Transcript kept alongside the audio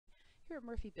Here at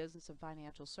Murphy Business and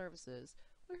Financial Services,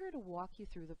 we're here to walk you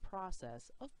through the process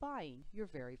of buying your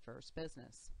very first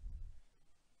business.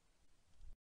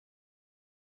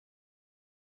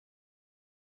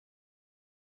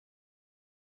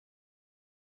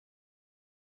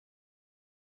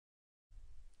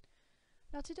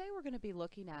 Now today we're going to be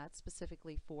looking at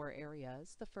specifically 4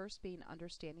 areas. The first being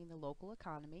understanding the local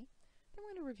economy. Then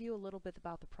we're going to review a little bit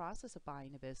about the process of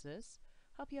buying a business,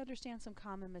 help you understand some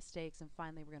common mistakes, and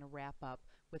finally we're going to wrap up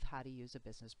with how to use a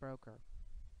business broker.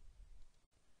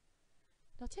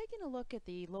 Now taking a look at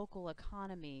the local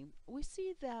economy, we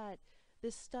see that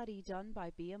this study done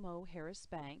by BMO Harris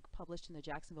Bank, published in the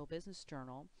Jacksonville Business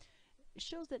Journal,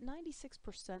 shows that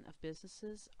 96% of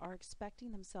businesses are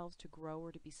expecting themselves to grow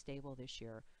or to be stable this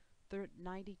year.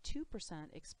 92%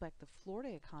 expect the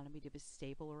Florida economy to be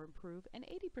stable or improve, and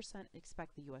 80%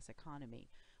 expect the U.S. economy.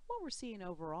 What we're seeing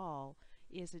overall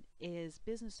is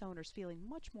business owners feeling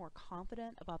much more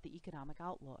confident about the economic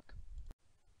outlook.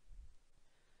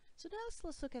 So now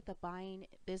let's look at the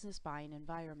business buying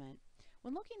environment.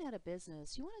 When looking at a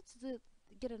business, you want to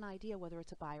get an idea whether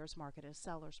it's a buyer's market or a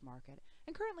seller's market.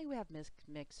 And currently we have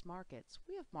mixed markets.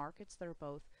 We have markets that are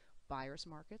both buyer's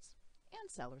markets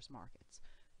and seller's markets.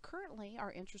 Currently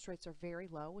our interest rates are very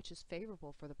low, which is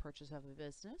favorable for the purchase of a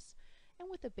business. And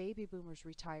with the baby boomers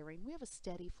retiring, we have a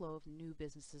steady flow of new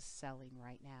businesses selling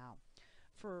right now.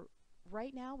 For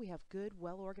right now, we have good,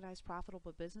 well-organized,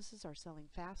 profitable businesses are selling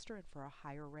faster and for a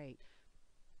higher rate.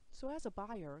 So as a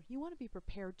buyer, you want to be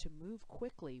prepared to move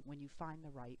quickly when you find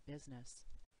the right business.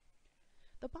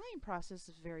 The buying process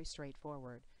is very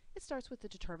straightforward. It starts with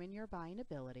determining your buying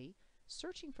ability,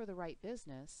 searching for the right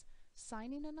business,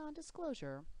 signing a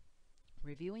non-disclosure,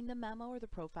 reviewing the memo or the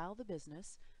profile of the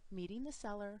business, meeting the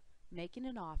seller, making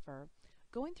an offer,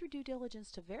 going through due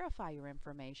diligence to verify your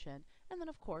information, and then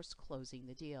of course closing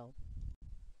the deal.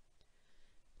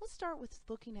 Let's start with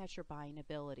looking at your buying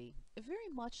ability. Very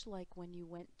much like when you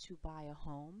went to buy a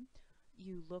home,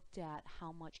 you looked at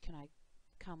how much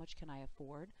can I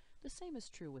afford. The same is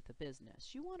true with a business.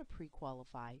 You want to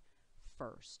pre-qualify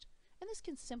first. And this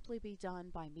can simply be done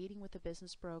by meeting with a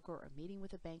business broker or meeting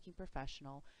with a banking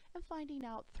professional and finding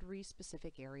out 3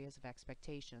 specific areas of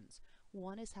expectations.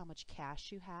 One is how much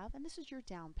cash you have, and this is your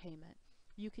down payment.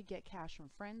 You could get cash from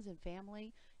friends and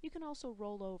family. You can also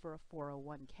roll over a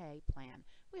 401k plan.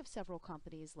 We have several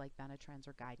companies like Benetrends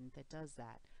or Guidant that does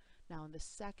that. Now in the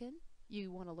second,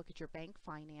 you want to look at your bank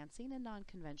financing and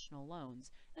non-conventional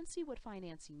loans and see what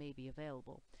financing may be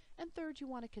available. And third, you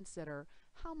want to consider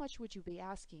how much would you be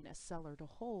asking a seller to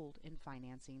hold in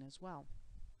financing as well.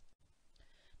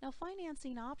 Now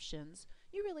financing options,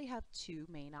 you really have 2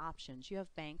 main options. You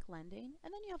have bank lending,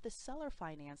 and then you have the seller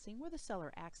financing where the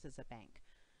seller acts as a bank.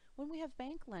 When we have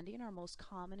bank lending, our most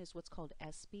common is what's called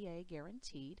SBA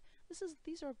guaranteed.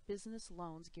 These are business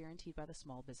loans guaranteed by the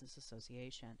Small Business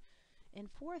Association. And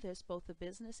for this, both the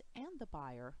business and the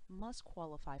buyer must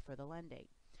qualify for the lending.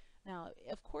 Now,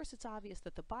 of course, it's obvious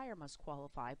that the buyer must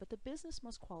qualify, but the business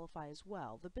must qualify as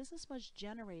well. The business must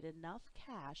generate enough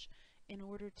cash in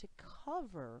order to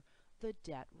cover the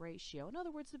debt ratio. In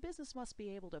other words, the business must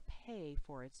be able to pay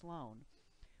for its loan.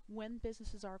 When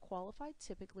businesses are qualified,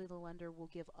 typically the lender will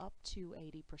give up to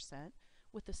 80%,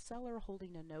 with the seller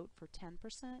holding a note for 10%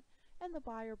 and the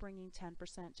buyer bringing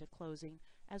 10% to closing,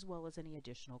 as well as any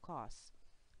additional costs.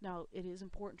 Now, it is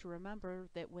important to remember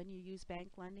that when you use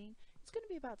bank lending, it's going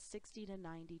to be about 60 to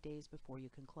 90 days before you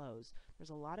can close. There's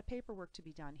a lot of paperwork to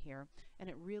be done here, and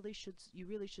you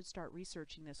really should start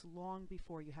researching this long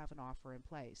before you have an offer in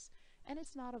place. And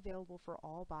it's not available for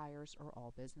all buyers or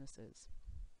all businesses.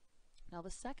 Now,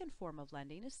 the second form of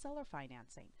lending is seller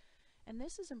financing. And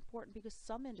this is important because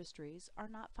some industries are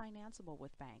not financeable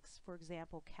with banks. For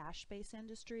example, cash-based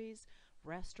industries,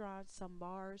 restaurants, some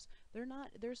bars,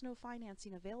 there's no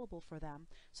financing available for them.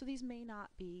 So these may not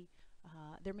be,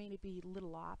 there may be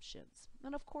little options.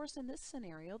 And of course, in this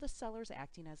scenario, the seller's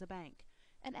acting as a bank.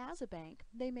 And as a bank,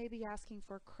 they may be asking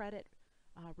for credit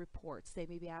reports. They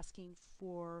may be asking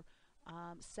for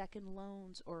second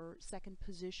loans or second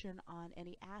position on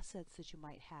any assets that you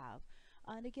might have.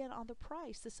 And again, on the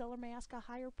price, the seller may ask a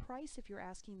higher price if you're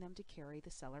asking them to carry the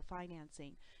seller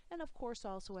financing. And of course,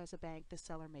 also as a bank, the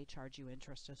seller may charge you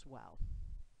interest as well.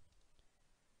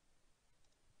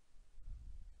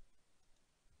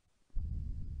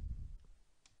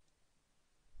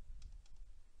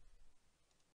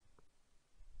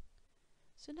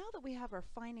 So now that we have our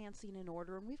financing in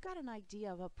order and we've got an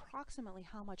idea of approximately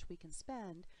how much we can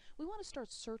spend, we want to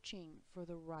start searching for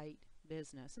the right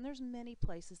business. And there's many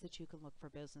places that you can look for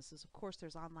businesses. Of course,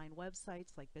 there's online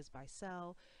websites like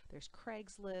BizBuySell, there's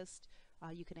Craigslist,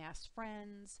 You can ask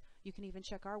friends. You can even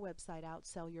check our website out,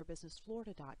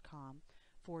 sellyourbusinessflorida.com,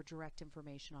 for direct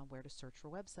information on where to search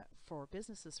for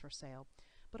businesses for sale.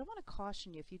 But I want to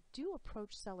caution you, if you do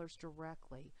approach sellers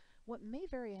directly, what may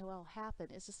very well happen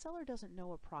is the seller doesn't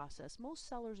know a process. Most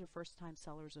sellers are first-time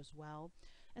sellers as well.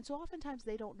 And so oftentimes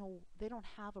they don't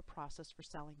have a process for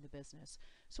selling the business.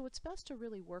 So it's best to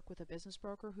really work with a business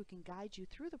broker who can guide you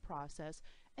through the process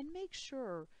and make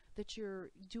sure that you're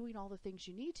doing all the things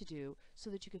you need to do so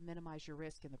that you can minimize your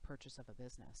risk in the purchase of a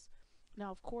business.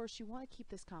 Now, of course, you want to keep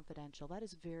this confidential. That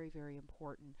is very, very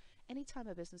important. Anytime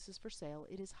a business is for sale,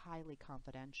 it is highly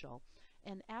confidential.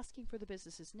 And asking for the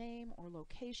business's name or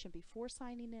location before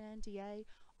signing an NDA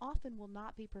often will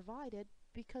not be provided,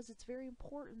 because it's very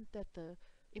important that the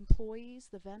employees,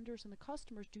 the vendors, and the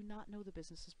customers do not know the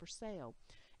business is for sale.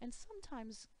 And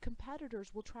sometimes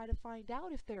competitors will try to find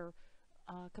out if their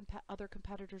other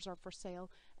competitors are for sale,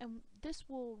 and this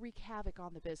will wreak havoc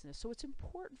on the business. So it's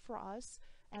important for us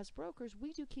as brokers,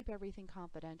 we do keep everything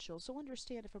confidential. So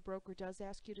understand, if a broker does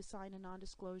ask you to sign a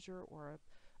non-disclosure, or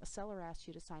a seller asks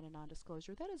you to sign a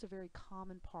non-disclosure, that is a very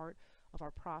common part of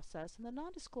our process. And the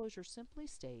non-disclosure simply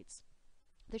states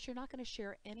that you're not going to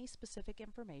share any specific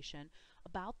information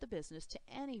about the business to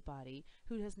anybody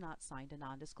who has not signed a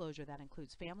non-disclosure. That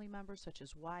includes family members such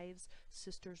as wives,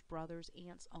 sisters, brothers,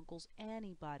 aunts, uncles,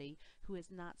 anybody who has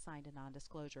not signed a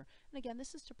non-disclosure. And again,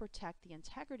 this is to protect the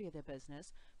integrity of the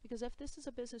business, because if this is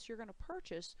a business you're going to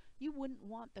purchase, you wouldn't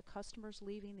want the customers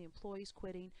leaving, the employees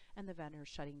quitting, and the vendors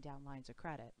shutting down lines of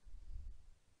credit.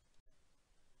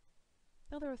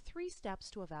 Now, there are 3 steps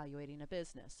to evaluating a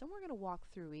business, and we're going to walk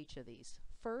through each of these.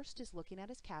 First is looking at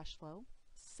its cash flow.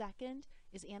 Second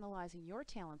is analyzing your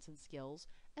talents and skills.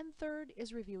 And third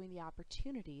is reviewing the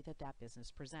opportunity that that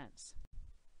business presents.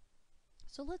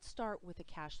 So let's start with the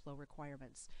cash flow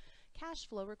requirements. Cash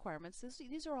flow requirements,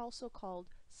 these are also called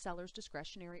seller's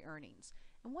discretionary earnings.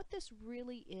 And what this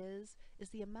really is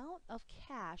the amount of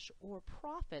cash or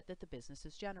profit that the business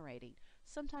is generating.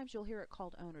 Sometimes you'll hear it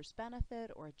called owner's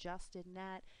benefit or adjusted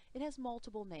net. It has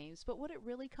multiple names, but what it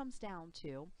really comes down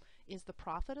to is the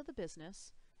profit of the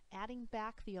business, adding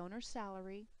back the owner's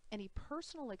salary, any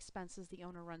personal expenses the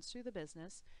owner runs through the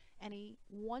business, any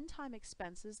one-time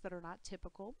expenses that are not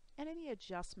typical, and any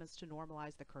adjustments to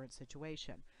normalize the current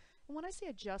situation. And when I say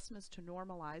adjustments to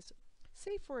normalize,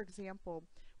 say for example,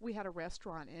 we had a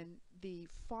restaurant and the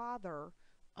father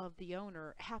of the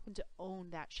owner happened to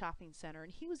own that shopping center,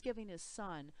 and he was giving his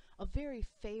son a very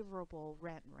favorable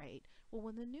rent rate. Well,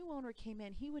 when the new owner came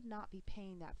in, he would not be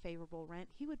paying that favorable rent.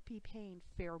 He would be paying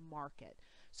fair market.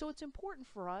 So it's important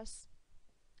for us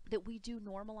that we do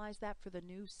normalize that for the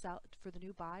new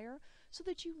buyer, so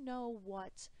that you know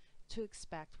what to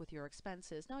expect with your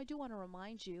expenses. Now, I do want to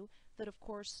remind you that, of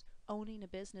course, owning a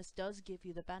business does give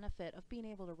you the benefit of being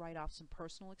able to write off some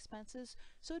personal expenses,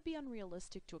 so it'd be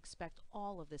unrealistic to expect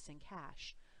all of this in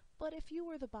cash. But if you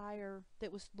were the buyer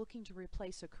that was looking to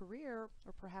replace a career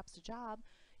or perhaps a job,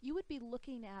 you would be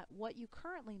looking at what you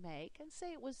currently make, and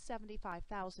say it was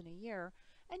 $75,000 a year,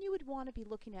 and you would want to be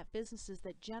looking at businesses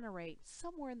that generate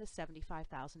somewhere in the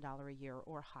 $75,000 a year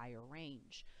or higher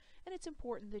range. And it's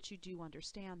important that you do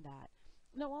understand that.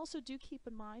 Now, also do keep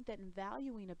in mind that in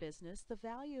valuing a business, the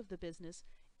value of the business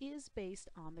is based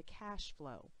on the cash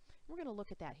flow. We're going to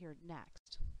look at that here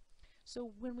next.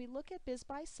 So when we look at Biz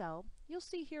Buy Sell, you'll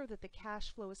see here that the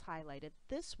cash flow is highlighted.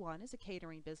 This one is a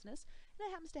catering business, and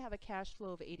it happens to have a cash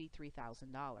flow of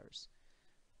 $83,000.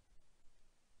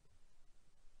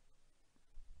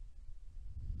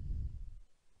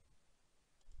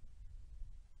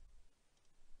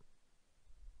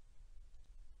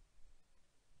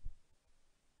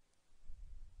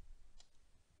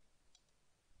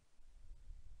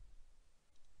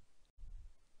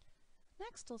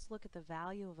 Next, let's look at the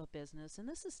value of a business, and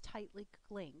this is tightly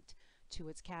linked to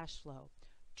its cash flow.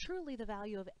 Truly, the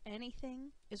value of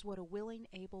anything is what a willing,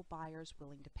 able buyer is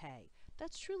willing to pay.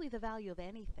 That's truly the value of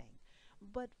anything.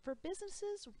 But for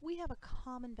businesses, we have a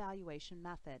common valuation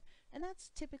method, and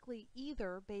that's typically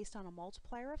either based on a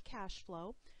multiplier of cash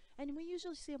flow, and we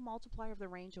usually see a multiplier of the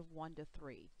range of 1 to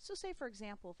 3. So say, for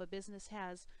example, if a business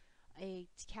has a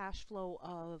cash flow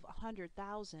of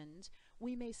 100,000,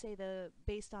 we may say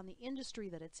based on the industry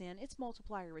that it's in, its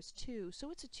multiplier is 2, so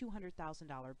it's a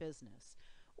 $200,000 business.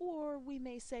 Or we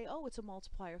may say, oh, it's a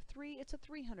multiplier of 3, it's a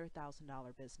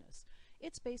 $300,000 business.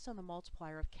 It's based on the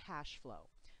multiplier of cash flow.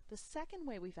 The second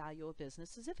way we value a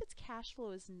business is if its cash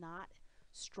flow is not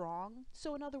strong.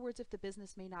 So in other words, if the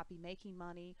business may not be making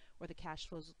money, or the cash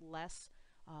flow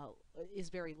is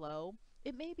very low,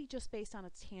 it may be just based on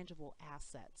its tangible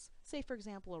assets. Say, for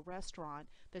example, a restaurant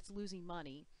that's losing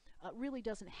money. really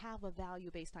doesn't have a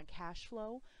value based on cash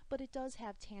flow, but it does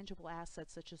have tangible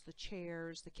assets such as the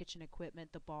chairs, the kitchen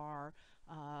equipment, the bar,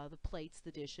 the plates,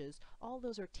 the dishes. All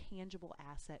those are tangible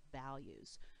asset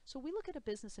values. So we look at a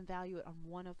business and value it on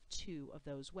one of two of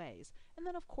those ways. And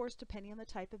then, of course, depending on the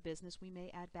type of business, we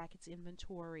may add back its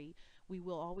inventory. We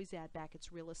will always add back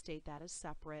its real estate. That is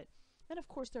separate. And, of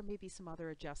course, there may be some other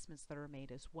adjustments that are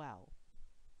made as well.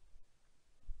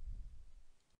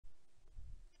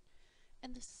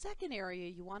 And the second area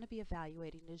you want to be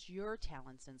evaluating is your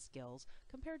talents and skills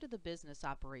compared to the business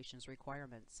operations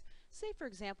requirements. Say, for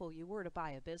example, you were to buy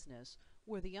a business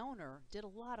where the owner did a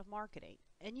lot of marketing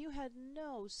and you had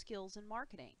no skills in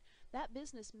marketing. That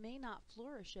business may not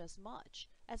flourish as much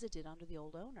as it did under the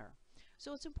old owner.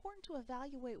 So it's important to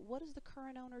evaluate what does the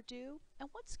current owner do and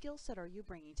what skill set are you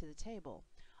bringing to the table.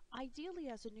 Ideally,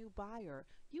 as a new buyer,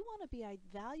 you want to be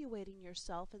evaluating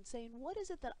yourself and saying, what is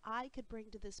it that I could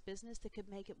bring to this business that could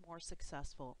make it more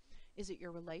successful? Is it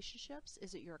your relationships?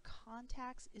 Is it your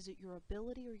contacts? Is it your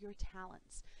ability or your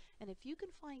talents? And if you can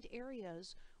find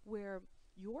areas where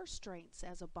your strengths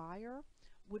as a buyer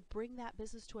would bring that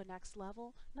business to a next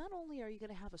level, not only are you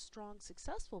going to have a strong,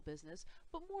 successful business,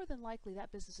 but more than likely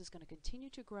that business is going to continue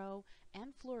to grow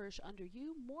and flourish under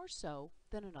you more so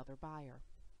than another buyer.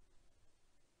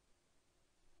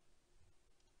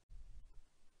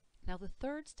 Now, the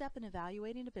third step in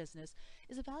evaluating a business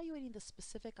is evaluating the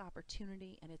specific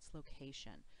opportunity and its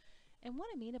location. And what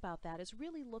I mean about that is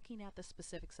really looking at the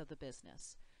specifics of the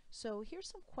business. So here's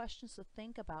some questions to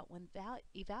think about when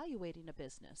evaluating a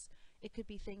business. It could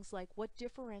be things like, what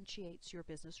differentiates your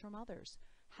business from others?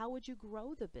 How would you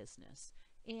grow the business?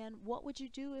 And what would you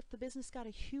do if the business got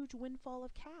a huge windfall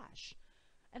of cash?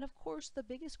 And of course, the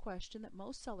biggest question that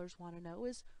most sellers want to know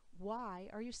is, why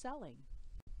are you selling?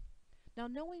 Now,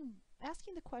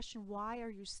 asking the question, why are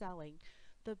you selling,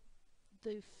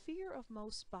 the fear of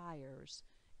most buyers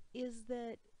is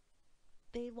that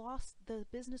the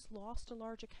business lost a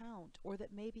large account, or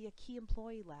that maybe a key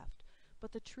employee left.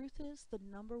 But the truth is, the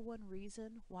number one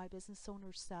reason why business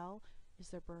owners sell is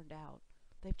they're burned out.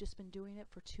 They've just been doing it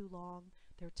for too long.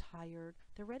 They're tired.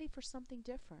 They're ready for something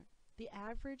different. The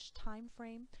average time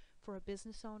frame for a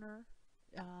business owner,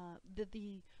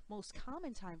 the most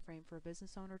common time frame for a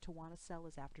business owner to want to sell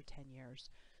is after 10 years.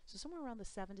 So somewhere around the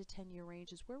 7 to 10 year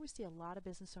range is where we see a lot of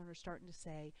business owners starting to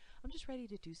say, I'm just ready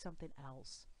to do something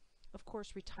else. Of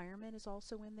course, retirement is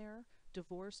also in there.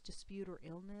 Divorce, dispute, or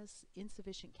illness,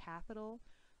 insufficient capital,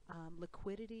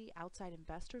 liquidity. Outside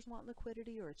investors want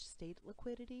liquidity or estate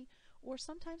liquidity, or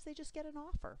sometimes they just get an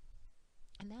offer.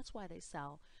 And that's why they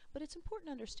sell. But it's important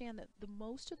to understand that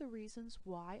most of the reasons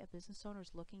why a business owner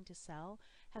is looking to sell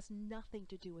has nothing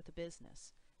to do with the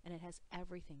business, and it has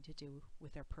everything to do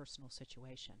with their personal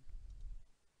situation.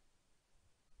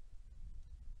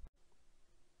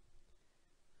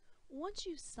 Once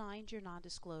you've signed your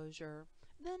non-disclosure,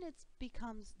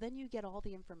 then you get all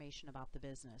the information about the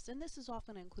business. And this is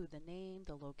often to include the name,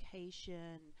 the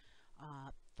location,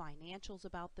 financials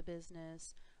about the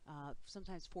business,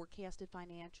 sometimes forecasted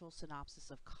financials,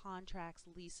 synopsis of contracts,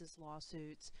 leases,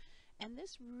 lawsuits. And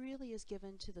this really is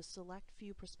given to the select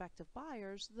few prospective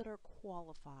buyers that are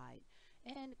qualified.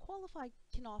 And qualified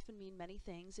can often mean many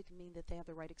things. It can mean that they have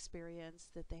the right experience,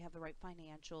 that they have the right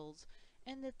financials,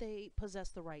 and that they possess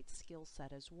the right skill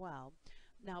set as well.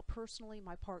 Now, personally,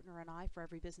 my partner and I, for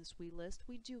every business we list,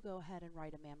 we do go ahead and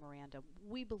write a memorandum.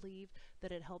 We believe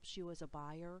that it helps you as a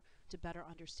buyer to better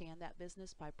understand that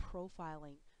business by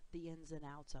profiling the ins and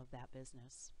outs of that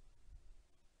business.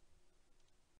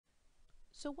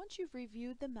 So once you've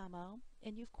reviewed the memo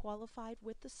and you've qualified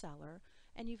with the seller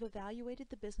and you've evaluated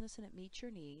the business and it meets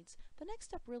your needs, the next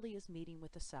step really is meeting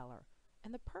with the seller.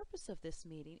 And the purpose of this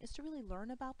meeting is to really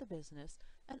learn about the business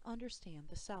and understand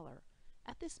the seller.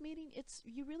 At this meeting,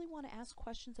 you really want to ask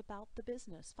questions about the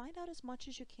business. Find out as much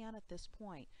as you can at this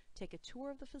point. Take a tour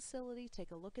of the facility,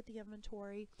 take a look at the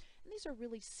inventory, and these are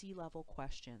really C-level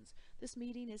questions. This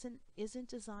meeting isn't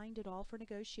designed at all for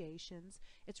negotiations.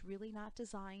 It's really not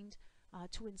designed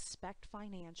to inspect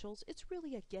financials. It's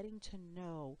really a getting to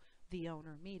know the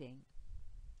owner meeting.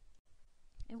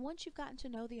 And once you've gotten to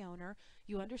know the owner,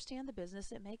 you understand the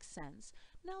business, it makes sense,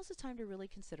 now's the time to really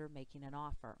consider making an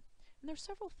offer. And there's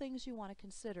several things you want to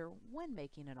consider when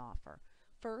making an offer.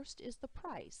 First is the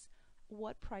price.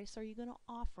 What price are you going to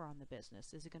offer on the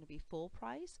business? Is it going to be full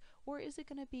price, or is it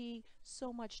going to be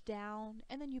so much down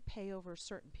and then you pay over a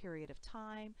certain period of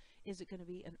time? Is it going to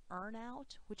be an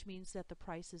earn-out, which means that the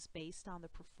price is based on the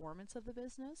performance of the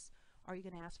business? Are you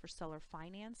going to ask for seller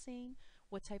financing?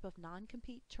 What type of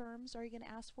non-compete terms are you going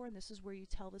to ask for? And this is where you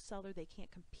tell the seller they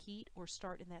can't compete or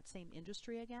start in that same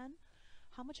industry again.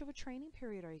 How much of a training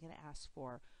period are you going to ask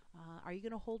for? Are you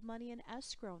going to hold money in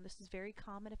escrow? And this is very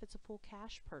common if it's a full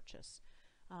cash purchase.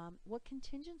 What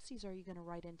contingencies are you going to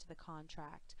write into the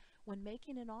contract? When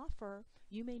making an offer,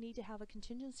 you may need to have a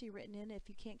contingency written in if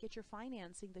you can't get your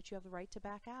financing that you have the right to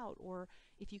back out, or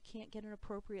if you can't get an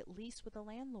appropriate lease with a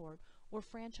landlord, or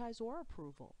franchisor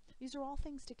approval. These are all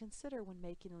things to consider when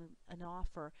making an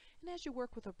offer. And as you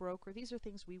work with a broker, these are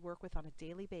things we work with on a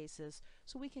daily basis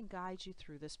so we can guide you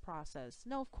through this process.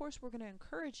 Now, of course, we're going to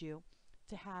encourage you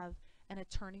to have an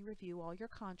attorney review all your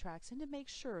contracts and to make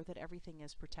sure that everything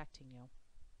is protecting you.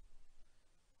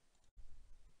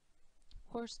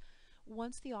 Of course,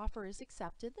 once the offer is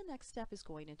accepted, the next step is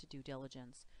going into due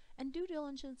diligence. And due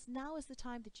diligence now is the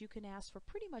time that you can ask for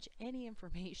pretty much any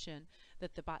information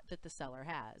that the seller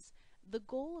has. The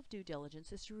goal of due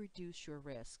diligence is to reduce your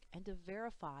risk and to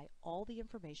verify all the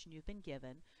information you've been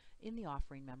given in the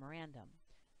offering memorandum.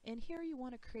 And here you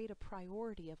want to create a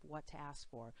priority of what to ask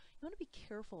for. You want to be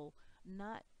careful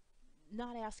not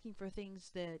asking for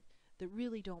things that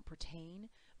really don't pertain,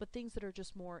 but things that are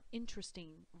just more interesting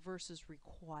versus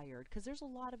required, because there's a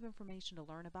lot of information to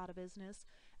learn about a business,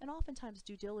 and oftentimes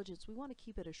due diligence, we want to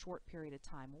keep it a short period of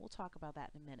time. We'll talk about that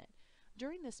in a minute.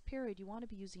 During this period, you want to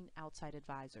be using outside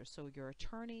advisors, so your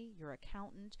attorney, your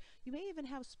accountant. You may even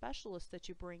have specialists that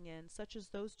you bring in, such as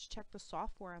those to check the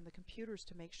software on the computers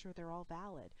to make sure they're all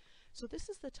valid. So this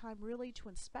is the time really to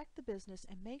inspect the business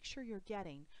and make sure you're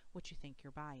getting what you think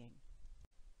you're buying.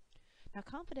 Now,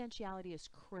 confidentiality is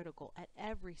critical at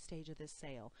every stage of this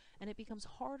sale, and it becomes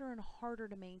harder and harder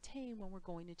to maintain when we're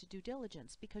going into due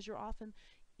diligence, because you're often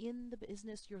in the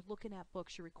business, you're looking at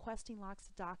books, you're requesting lots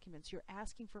of documents, you're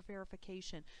asking for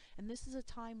verification, and this is a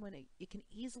time when it can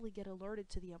easily get alerted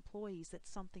to the employees that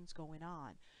something's going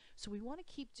on. So we want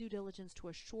to keep due diligence to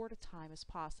as short a time as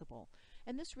possible.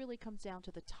 And this really comes down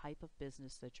to the type of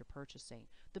business that you're purchasing.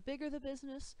 The bigger the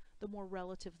business, the more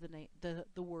relative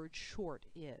the word short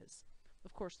is.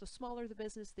 Of course, the smaller the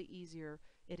business, the easier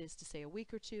it is to say a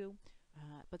week or two,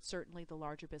 but certainly the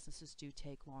larger businesses do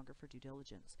take longer for due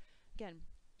diligence. Again,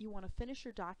 you want to finish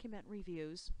your document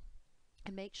reviews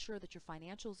and make sure that your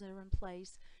financials are in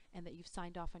place and that you've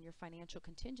signed off on your financial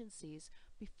contingencies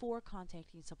before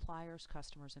contacting suppliers,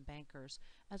 customers, and bankers,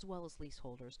 as well as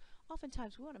leaseholders.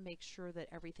 Oftentimes, we want to make sure that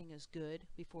everything is good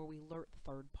before we alert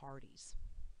third parties.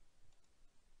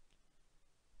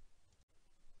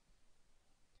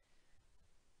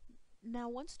 Now,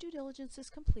 once due diligence is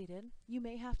completed, you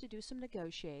may have to do some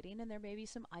negotiating, and there may be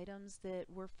some items that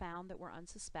were found that were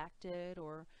unsuspected,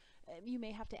 or you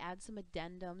may have to add some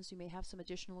addendums. You may have some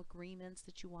additional agreements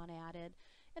that you want added,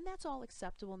 and that's all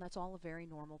acceptable, and that's all a very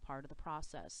normal part of the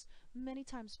process. Many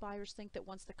times buyers think that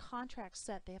once the contract's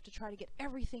set, they have to try to get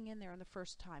everything in there in the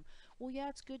first time. Well, yeah,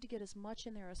 it's good to get as much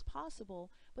in there as possible,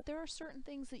 but there are certain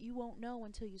things that you won't know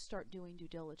until you start doing due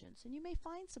diligence, and you may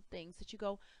find some things that you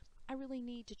go, I really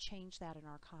need to change that in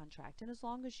our contract. And as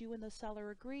long as you and the seller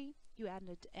agree, you add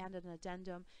an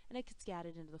addendum, and it gets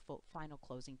added into the final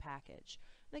closing package.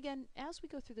 And again, as we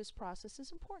go through this process,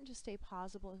 it's important to stay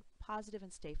positive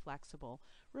and stay flexible.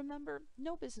 Remember,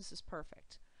 no business is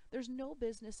perfect. There's no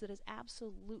business that is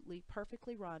absolutely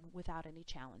perfectly run without any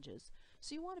challenges.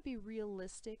 So you want to be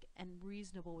realistic and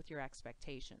reasonable with your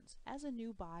expectations. As a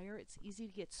new buyer, it's easy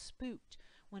to get spooked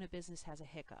when a business has a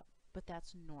hiccup, but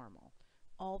that's normal.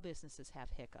 All businesses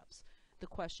have hiccups. The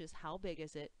question is, how big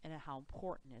is it and how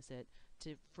important is it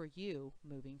for you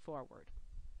moving forward?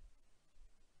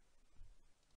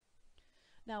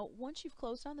 Now, once you've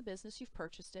closed on the business, you've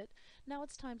purchased it, now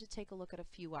it's time to take a look at a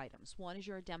few items. One is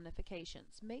your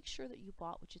indemnifications. Make sure that you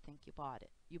bought what you think you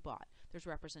bought. There's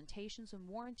representations and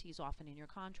warranties often in your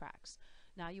contracts.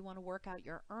 Now you want to work out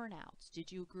your earnouts.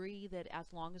 Did you agree that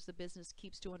as long as the business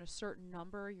keeps doing a certain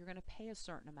number, you're going to pay a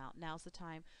certain amount? Now's the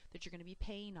time that you're going to be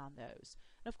paying on those.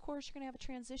 And of course, you're going to have a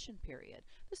transition period.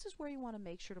 This is where you want to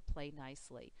make sure to play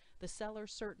nicely. The seller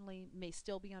certainly may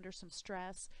still be under some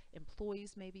stress.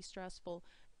 Employees may be stressful.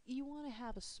 You want to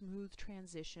have a smooth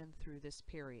transition through this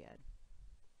period.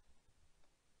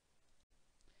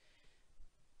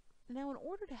 Now, in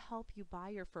order to help you buy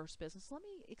your first business, let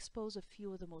me expose a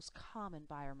few of the most common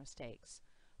buyer mistakes.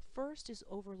 First is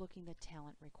overlooking the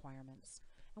talent requirements.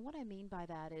 And what I mean by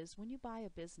that is when you buy a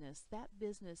business, that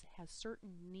business has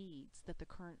certain needs that the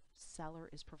current seller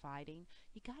is providing.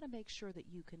 You got to make sure that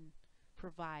you can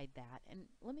provide that. And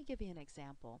let me give you an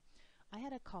example. I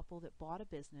had a couple that bought a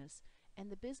business,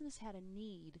 and the business had a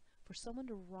need for someone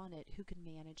to run it who could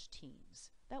manage teams.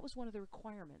 That was one of the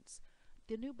requirements.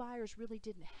 The new buyers really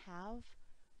didn't have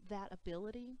that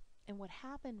ability, and what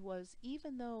happened was,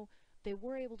 even though They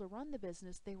were able to run the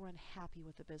business, they were unhappy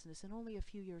with the business, and only a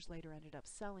few years later ended up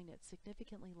selling it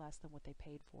significantly less than what they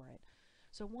paid for it.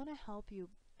 So I want to help you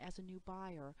as a new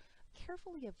buyer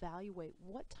carefully evaluate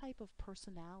what type of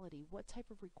personality, what type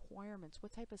of requirements,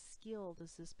 what type of skill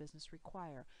does this business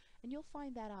require. And you'll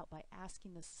find that out by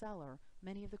asking the seller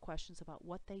many of the questions about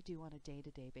what they do on a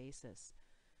day-to-day basis.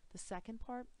 The second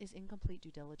part is incomplete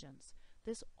due diligence.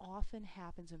 This often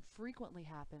happens and frequently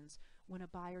happens when a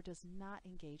buyer does not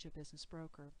engage a business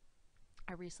broker.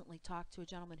 I recently talked to a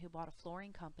gentleman who bought a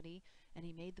flooring company, and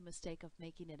he made the mistake of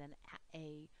making it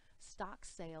a stock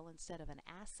sale instead of an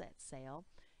asset sale.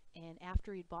 And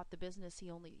after he'd bought the business,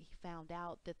 he found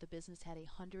out that the business had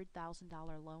a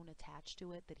 $100,000 loan attached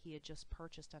to it that he had just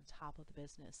purchased on top of the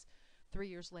business. 3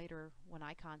 years later, when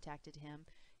I contacted him,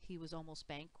 he was almost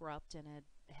bankrupt and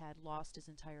had lost his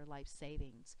entire life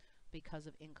savings because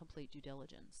of incomplete due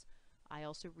diligence. I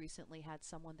also recently had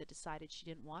someone that decided she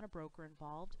didn't want a broker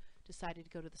involved, decided to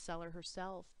go to the seller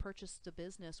herself, purchased the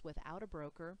business without a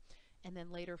broker, and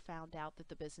then later found out that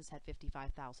the business had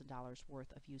 $55,000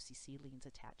 worth of UCC liens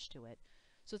attached to it.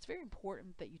 So it's very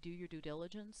important that you do your due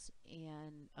diligence,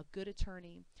 and a good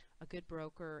attorney, a good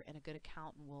broker, and a good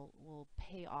accountant will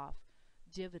pay off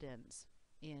dividends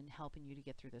in helping you to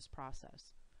get through this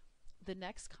process. The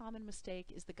next common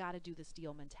mistake is the gotta do this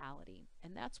deal mentality.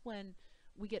 And that's when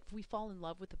we fall in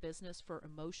love with the business for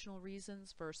emotional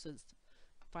reasons versus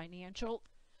financial.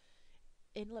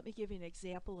 And let me give you an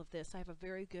example of this. I have a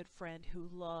very good friend who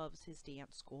loves his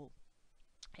dance school.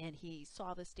 And he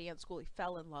saw this dance school, he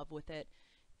fell in love with it.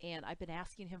 And I've been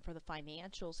asking him for the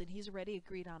financials, and he's already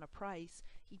agreed on a price.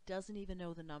 He doesn't even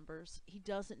know the numbers. He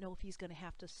doesn't know if he's going to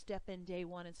have to step in day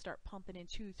one and start pumping in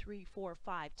 $2, $3, $4,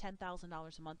 $5,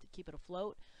 $10,000 a month to keep it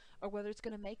afloat, or whether it's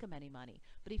going to make him any money.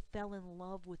 But he fell in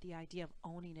love with the idea of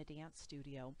owning a dance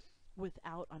studio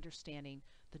without understanding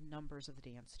the numbers of the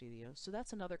dance studio. So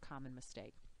that's another common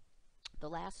mistake. The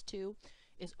last two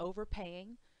is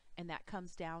overpaying, and that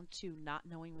comes down to not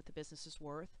knowing what the business is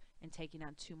worth and taking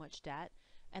on too much debt.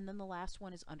 And then the last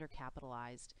one is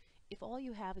undercapitalized. If all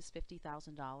you have is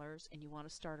 $50,000 and you want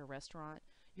to start a restaurant,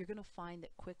 you're going to find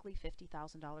that quickly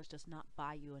 $50,000 does not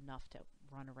buy you enough to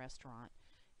run a restaurant.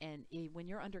 And when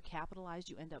you're undercapitalized,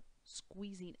 you end up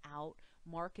squeezing out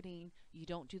marketing. You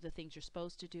don't do the things you're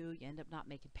supposed to do. You end up not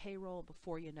making payroll.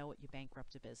 Before you know it, you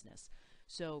bankrupt a business.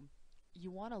 So you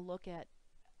want to look at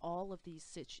all of these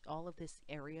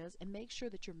areas and make sure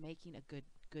that you're making a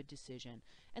good decision.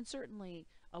 And certainly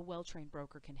a well-trained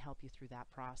broker can help you through that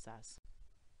process.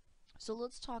 So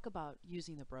let's talk about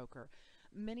using the broker.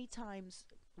 Many times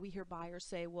we hear buyers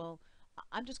say, well,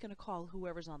 I'm just going to call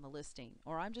whoever's on the listing,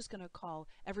 or I'm just going to call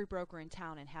every broker in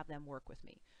town and have them work with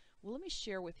me. Well, let me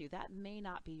share with you, that may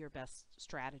not be your best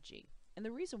strategy. And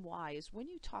the reason why is when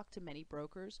you talk to many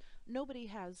brokers, nobody's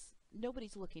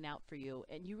looking out for you,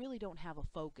 and you really don't have a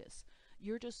focus.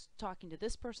 You're just talking to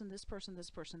this person, this person, this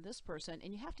person, this person,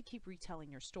 and you have to keep retelling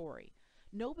your story.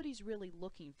 Nobody's really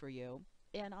looking for you.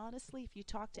 And honestly, if you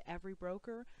talk to every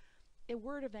broker,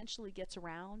 word eventually gets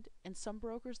around, and some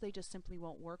brokers, they just simply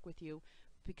won't work with you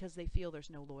because they feel there's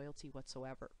no loyalty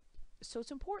whatsoever. So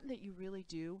it's important that you really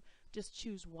do just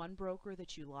choose one broker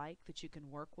that you like, that you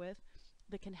can work with,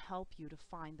 that can help you to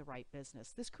find the right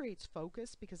business. This creates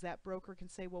focus because that broker can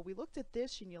say, well, we looked at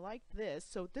this and you liked this,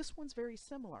 so this one's very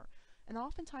similar. And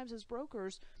oftentimes as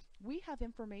brokers, we have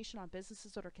information on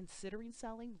businesses that are considering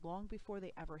selling long before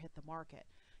they ever hit the market.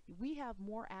 We have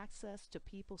more access to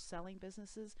people selling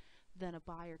businesses than a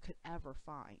buyer could ever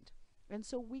find. And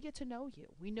so we get to know you.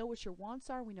 We know what your wants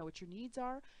are, we know what your needs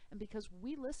are, and because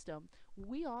we list them,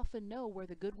 we often know where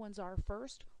the good ones are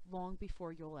first, long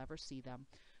before you'll ever see them.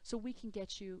 So we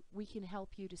can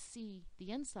help you to see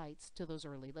the insights to those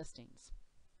early listings.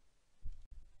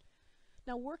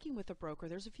 Now, working with a broker,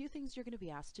 there's a few things you're going to be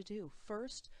asked to do.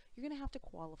 First, you're going to have to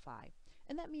qualify.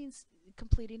 And that means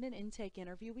completing an intake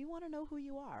interview. We want to know who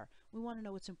you are. We want to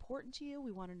know what's important to you.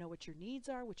 We want to know what your needs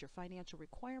are, what your financial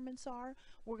requirements are.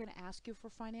 We're going to ask you for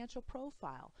financial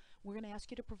profile. We're going to ask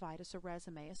you to provide us a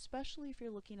resume, especially if you're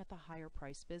looking at the higher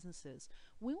price businesses.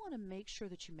 We want to make sure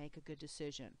that you make a good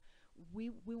decision.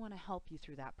 We want to help you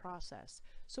through that process.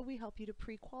 So we help you to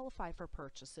pre-qualify for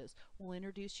purchases. We'll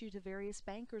introduce you to various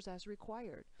bankers as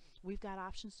required. We've got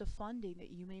options to funding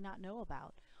that you may not know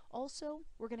about. Also,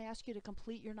 we're going to ask you to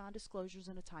complete your non-disclosures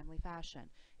in a timely fashion.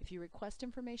 If you request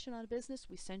information on a business,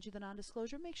 we send you the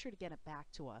non-disclosure. Make sure to get it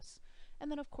back to us. And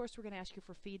then, of course, we're going to ask you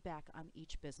for feedback on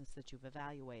each business that you've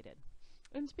evaluated.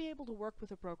 And to be able to work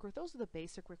with a broker, those are the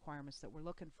basic requirements that we're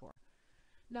looking for.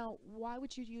 Now, why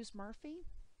would you use Murphy?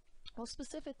 Well,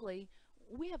 specifically,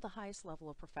 We have the highest level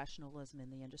of professionalism in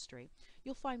the industry.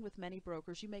 You'll find with many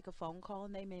brokers, you make a phone call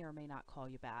and they may or may not call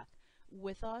you back.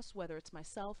 With us, whether it's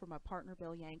myself or my partner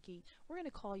Bill Yankee, we're going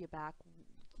to call you back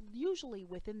usually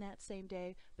within that same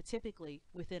day, but typically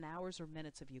within hours or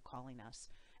minutes of you calling us.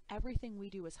 Everything we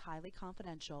do is highly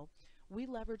confidential. We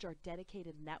leverage our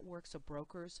dedicated networks of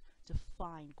brokers to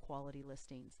find quality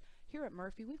listings. Here at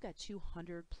Murphy, we've got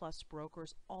 200 plus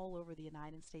brokers all over the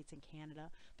United States and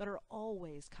Canada that are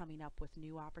always coming up with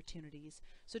new opportunities.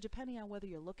 So depending on whether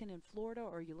you're looking in Florida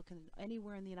or you're looking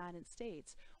anywhere in the United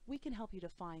States, we can help you to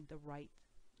find the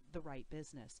right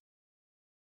business.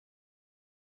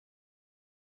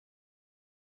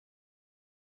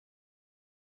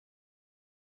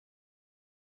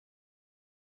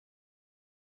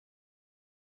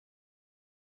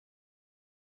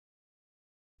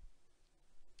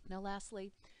 Now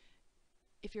lastly,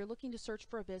 if you're looking to search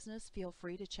for a business, feel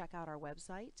free to check out our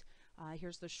website.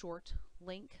 Here's the short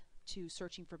link to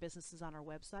searching for businesses on our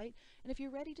website. And if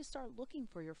you're ready to start looking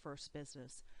for your first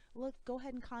business, go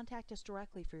ahead and contact us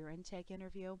directly for your intake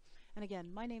interview. And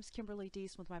again, my name's Kimberly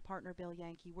Deese with my partner Bill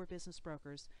Yankee. We're business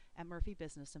brokers at Murphy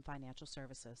Business and Financial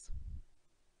Services.